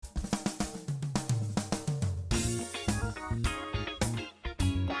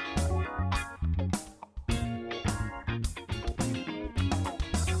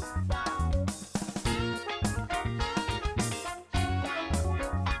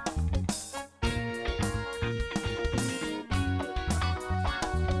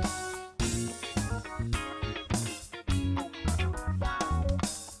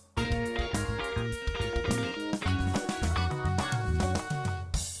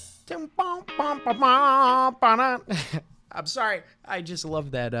I'm sorry. I just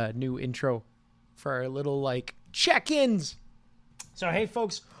love that new intro for our little like check-ins. So hey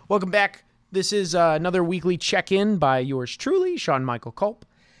folks, welcome back. This is another weekly check-in by yours truly, Sean Michael Culp.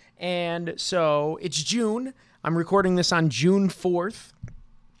 And so it's June. I'm recording this on June 4th.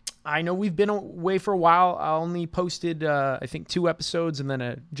 I know we've been away for a while. I only posted, I think, 2 episodes and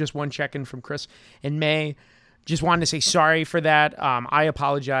then just one check-in from Chris in May. Just wanted to say sorry for that. I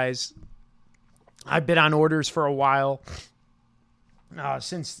apologize. I've been on orders for a while,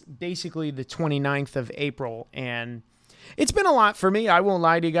 since basically the 29th of April, and it's been a lot for me. I won't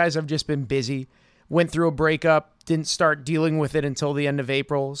lie to you guys. I've just been busy. Went through a breakup, didn't start dealing with it until the end of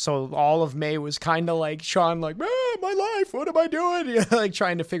April, so all of May was kind of like, Sean, like, my life, what am I doing? Like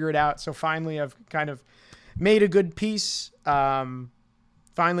trying to figure it out. So finally I've kind of made a good peace,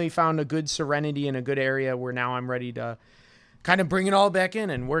 finally found a good serenity in a good area where now I'm ready to kind of bring it all back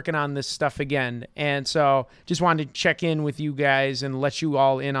in and working on this stuff again. And so just wanted to check in with you guys and let you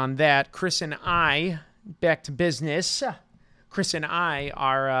all in on that. Chris and I, back to business. Chris and I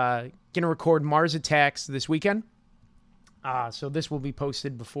are going to record Mars Attacks this weekend. So this will be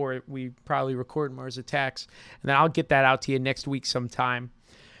posted before we probably record Mars Attacks. And then I'll get that out to you next week sometime.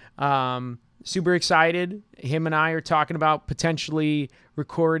 Super excited. Him and I are talking about potentially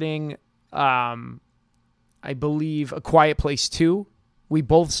recording, I believe, A Quiet Place 2. We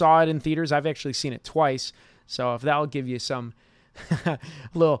both saw it in theaters. I've actually seen it twice. So if that'll give you some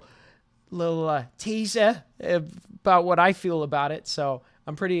little teaser about what I feel about it. So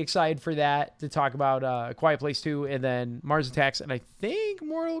I'm pretty excited for that, to talk about A Quiet Place 2 and then Mars Attacks. And I think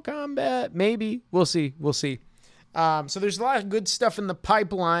Mortal Kombat, maybe. We'll see. So there's a lot of good stuff in the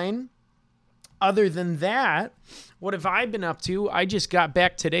pipeline. Other than that, what have I been up to? I just got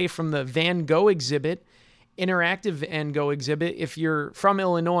back today from the Van Gogh exhibit. Interactive Van Gogh exhibit. If you're from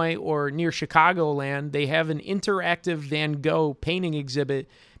Illinois or near Chicagoland, they have an interactive Van Gogh painting exhibit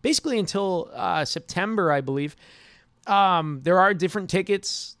basically until September, I believe. There are different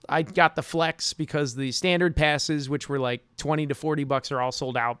tickets. I got the Flex because the standard passes, which were like $20 to $40, are all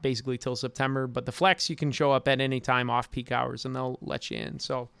sold out basically till September. But the Flex, you can show up at any time off peak hours and they'll let you in.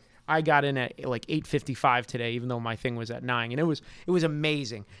 So I got in at like 8:55 today, even though my thing was at 9, and it was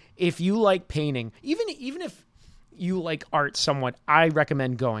amazing. If you like painting, even if you like art somewhat, I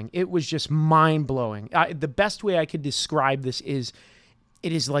recommend going. It was just mind blowing. The best way I could describe this is,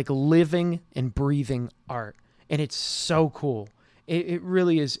 it is like living and breathing art, and it's so cool. It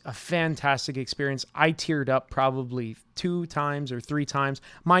really is a fantastic experience. I teared up probably 2 times or 3 times.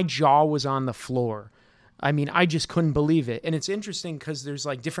 My jaw was on the floor. I mean, I just couldn't believe it. And it's interesting because there's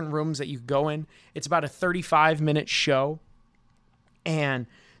like different rooms that you go in. It's about a 35-minute show. And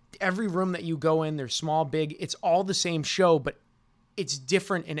every room that you go in, they're small, big. It's all the same show, but it's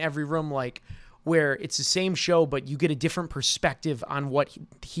different in every room, like where it's the same show, but you get a different perspective on what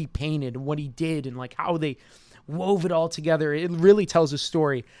he painted and what he did and like how they wove it all together. It really tells a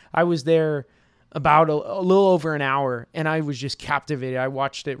story. I was there about a little over an hour, and I was just captivated. I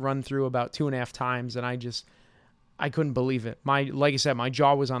watched it run through about 2.5 times, and I couldn't believe it. Like I said, my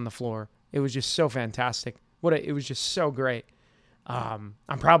jaw was on the floor. It was just so fantastic. It was just so great.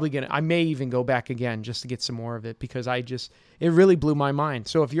 I may even go back again just to get some more of it, because it really blew my mind.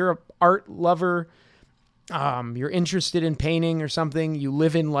 So if you're an art lover, you're interested in painting or something, you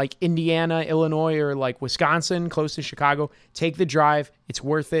live in like Indiana, Illinois, or like Wisconsin, close to Chicago, take the drive. It's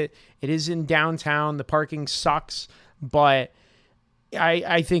worth it. It is in downtown. The parking sucks, but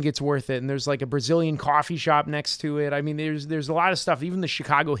I think it's worth it. And there's like a Brazilian coffee shop next to it. I mean, there's a lot of stuff. Even the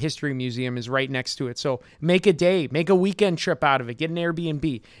Chicago History Museum is right next to it. So make a weekend trip out of it. Get an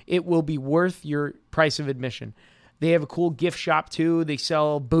Airbnb. It will be worth your price of admission. They have a cool gift shop too. They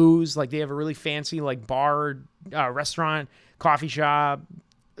sell booze. Like they have a really fancy like bar, restaurant, coffee shop,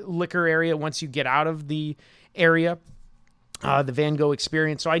 liquor area once you get out of the area, the Van Gogh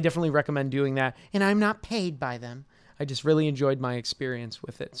experience. So I definitely recommend doing that. And I'm not paid by them. I just really enjoyed my experience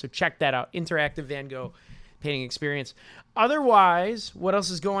with it. So check that out. Interactive Van Gogh painting experience. Otherwise, what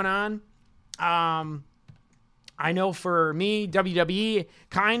else is going on? I know for me, WWE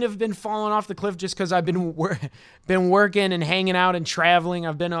kind of been falling off the cliff just because I've been working and hanging out and traveling.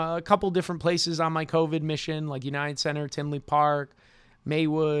 I've been a couple different places on my COVID mission, like United Center, Tinley Park,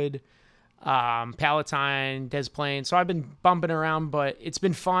 Maywood, Palatine, Des Plaines. So I've been bumping around, but it's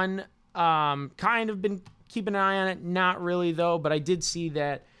been fun. Kind of been keeping an eye on it. Not really, though, but I did see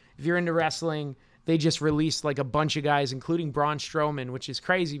that if you're into wrestling, they just released like a bunch of guys, including Braun Strowman, which is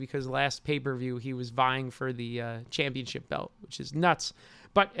crazy because last pay-per-view he was vying for the championship belt, which is nuts.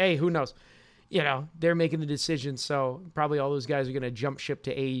 But hey, who knows? they're making the decision. So probably all those guys are going to jump ship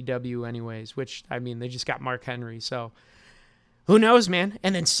to AEW anyways, which, I mean, they just got Mark Henry. So who knows, man?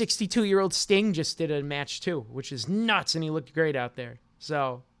 And then 62-year-old Sting just did a match too, which is nuts. And he looked great out there.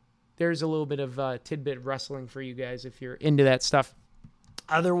 So there's a little bit of tidbit wrestling for you guys if you're into that stuff.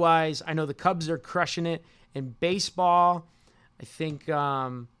 Otherwise, I know the Cubs are crushing it in baseball. I think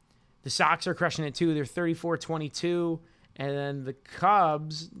the Sox are crushing it too. They're 34-22. And then the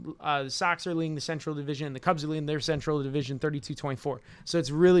Cubs, the Sox are leading the Central Division, and the Cubs are leading their Central Division 32-24. So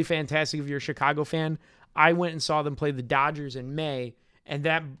it's really fantastic if you're a Chicago fan. I went and saw them play the Dodgers in May, and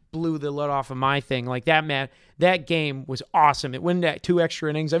that blew the lid off of my thing. Like that game was awesome. It went at 2 extra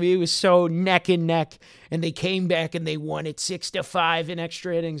innings. I mean, it was so neck and neck, and they came back and they won it 6-5 in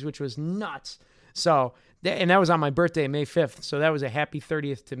extra innings, which was nuts. So, and that was on my birthday, May 5th. So that was a happy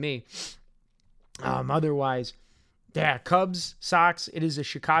 30th to me. Otherwise, yeah, Cubs, Sox, it is a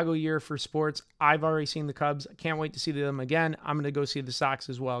Chicago year for sports. I've already seen the Cubs. I can't wait to see them again. I'm going to go see the Sox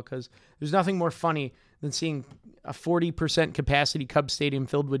as well because there's nothing more funny than seeing a 40% capacity Cubs stadium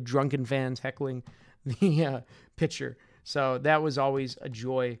filled with drunken fans heckling the pitcher. So that was always a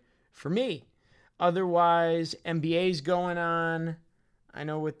joy for me. Otherwise, NBA's going on. I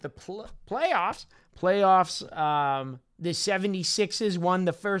know with the playoffs, the 76ers won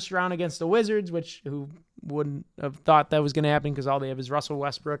the first round against the Wizards, who wouldn't have thought that was going to happen because all they have is Russell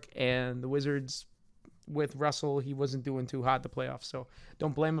Westbrook, and the Wizards with Russell, he wasn't doing too hot the playoffs, so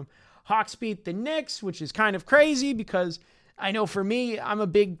don't blame him. Hawks beat the Knicks, which is kind of crazy because I know for me, I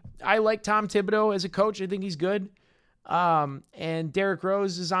like Tom Thibodeau as a coach. I think he's good. And Derrick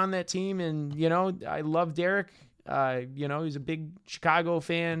Rose is on that team, and, I love Derrick. He's a big Chicago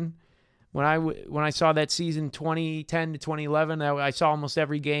fan. When I saw that season 2010 to 2011, I saw almost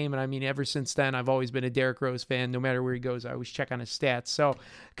every game. And I mean, ever since then, I've always been a Derrick Rose fan. No matter where he goes, I always check on his stats. So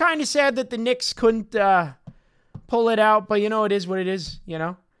kind of sad that the Knicks couldn't pull it out. But, it is what it is.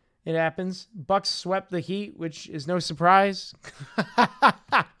 It happens. Bucks swept the Heat, which is no surprise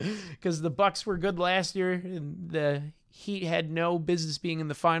because the Bucks were good last year. And the Heat had no business being in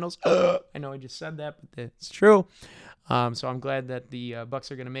the finals. I know I just said that, but it's true. So I'm glad that the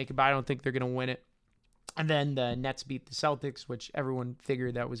Bucks are going to make it, but I don't think they're going to win it. And then the Nets beat the Celtics, which everyone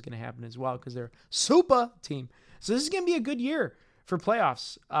figured that was going to happen as well because they're a super team. So this is going to be a good year for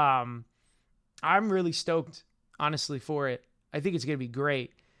playoffs. I'm really stoked, honestly, for it. I think it's going to be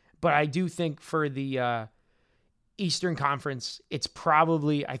great. But I do think for the Eastern Conference, it's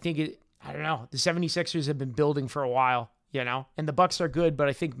probably, I don't know, the 76ers have been building for a while. And the Bucks are good, but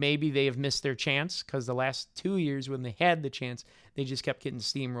I think maybe they have missed their chance because the last 2 years when they had the chance, they just kept getting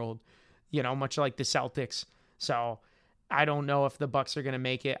steamrolled, much like the Celtics. So I don't know if the Bucks are going to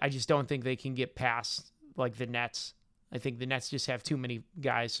make it. I just don't think they can get past like the Nets. I think the Nets just have too many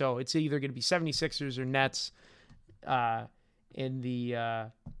guys. So it's either going to be 76ers or Nets in the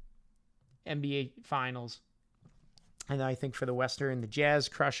NBA Finals. And I think for the Western, the Jazz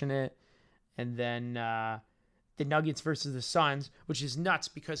crushing it. And then the Nuggets versus the Suns, which is nuts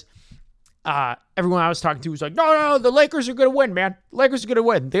because everyone I was talking to was like, no, the Lakers are going to win, man. Lakers are going to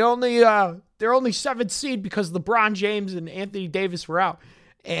win. They're only 7th seed because LeBron James and Anthony Davis were out.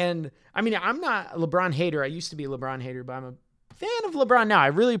 And I mean, I'm not a LeBron hater. I used to be a LeBron hater, but I'm a fan of LeBron now. I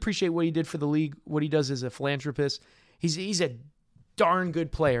really appreciate what he did for the league, what he does as a philanthropist. He's a darn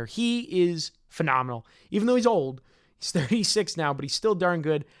good player. He is phenomenal. Even though he's old, he's 36 now, but he's still darn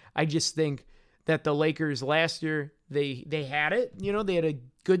good. I just think that the Lakers last year, they had it. They had a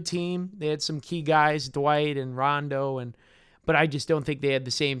good team. They had some key guys, Dwight and Rondo, but I just don't think they had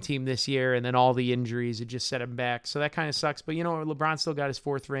the same team this year. And then all the injuries, it just set them back. So that kind of sucks. But LeBron still got his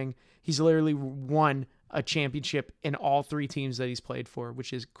 4th ring. He's literally won a championship in all 3 teams that he's played for,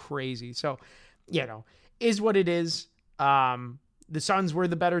 which is crazy. So, is what it is. The Suns were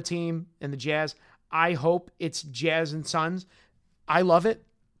the better team, and the Jazz. I hope it's Jazz and Suns. I love it.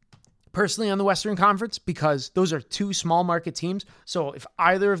 Personally on the Western Conference because those are 2 small market teams. So if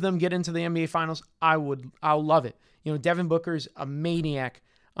either of them get into the NBA Finals, I'll love it. Devin Booker's a maniac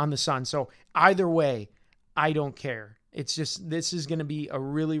on the Suns. So either way, I don't care. It's just this is going to be a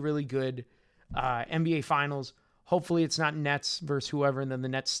really, really good NBA Finals. Hopefully it's not Nets versus whoever and then the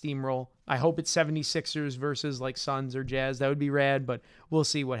Nets steamroll. I hope it's 76ers versus like Suns or Jazz. That would be rad, but we'll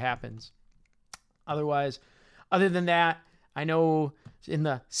see what happens. Other than that, I know in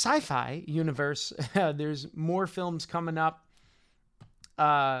the sci-fi universe, there's more films coming up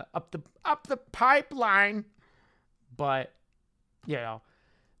the pipeline. But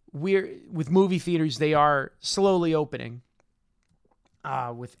with movie theaters, they are slowly opening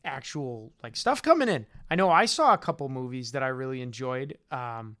with actual like stuff coming in. I know I saw a couple movies that I really enjoyed.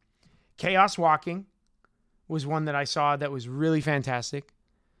 Chaos Walking was one that I saw that was really fantastic.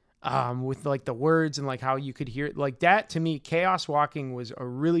 With like the words and like how you could hear it. Like that, to me, Chaos Walking was a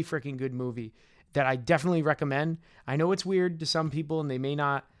really freaking good movie that I definitely recommend. I know it's weird to some people and they may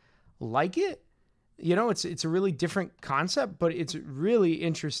not like it. You know, it's a really different concept, but it's really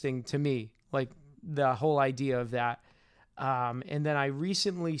interesting to me, like the whole idea of that. And then I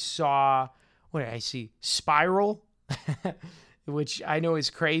recently saw, what did I see? Spiral, which I know is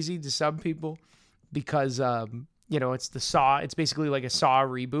crazy to some people because, you know, it's the Saw. It's basically like a Saw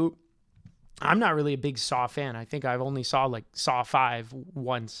reboot. I'm not really a big Saw fan. I think I've only saw like Saw 5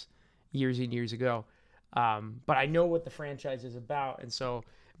 once years and years ago. But I know what the franchise is about. And so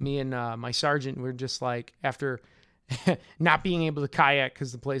me and my sergeant, we're just like, after not being able to kayak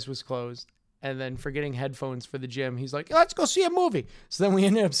because the place was closed and then forgetting headphones for the gym, he's like, let's go see a movie. So then we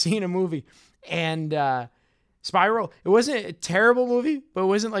ended up seeing a movie. And Spiral, it wasn't a terrible movie, but it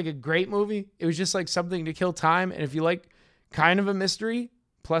wasn't like a great movie. It was just like something to kill time. And if you like kind of a mystery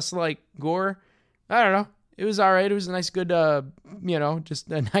plus like gore, I don't know. It was all right. It was a nice, good, you know,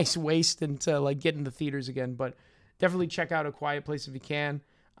 just a nice waste into like get in the theaters again. But definitely check out A Quiet Place if you can.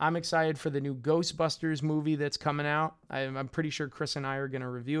 I'm excited for the new Ghostbusters movie that's coming out. I'm pretty sure Chris and I are going to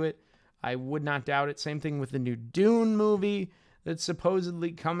review it. I would not doubt it. Same thing with the new Dune movie that's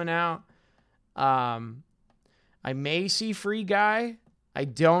supposedly coming out. I may see Free Guy. I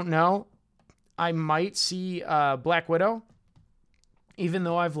don't know. I might see Black Widow, even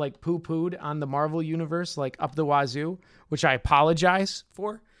though I've like poo-pooed on the Marvel universe like up the wazoo, which I apologize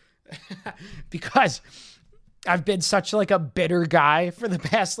for because I've been such like a bitter guy for the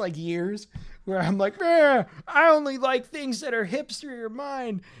past like years where I'm like, I only like things that are hipster or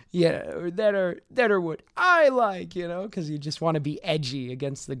mine. Yeah, or that are what I like, you know, because you just want to be edgy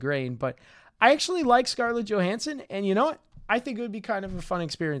against the grain. But I actually like Scarlett Johansson, and you know what? I think it would be kind of a fun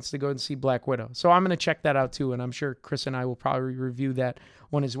experience to go and see Black Widow. So I'm going to check that out too, and I'm sure Chris and I will probably review that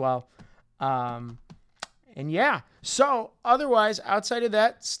one as well. And yeah, so otherwise, outside of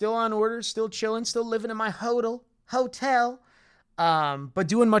that, still on order, still chilling, still living in my hotel, but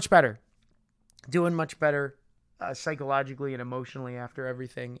doing much better. Psychologically and emotionally after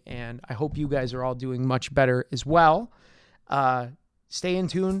everything, and I hope you guys are all doing much better as well. Stay in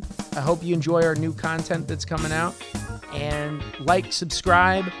tune. I hope you enjoy our new content that's coming out. And like,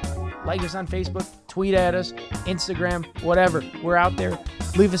 subscribe, like us on Facebook, tweet at us, Instagram, whatever. We're out there.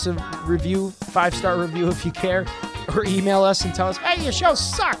 Leave us a review, 5-star review if you care, or email us and tell us, hey, your show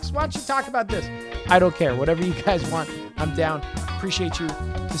sucks. Why don't you talk about this? I don't care. Whatever you guys want, I'm down. Appreciate you.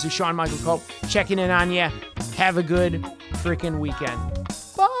 This is Sean Michael Culp checking in on you. Have a good freaking weekend.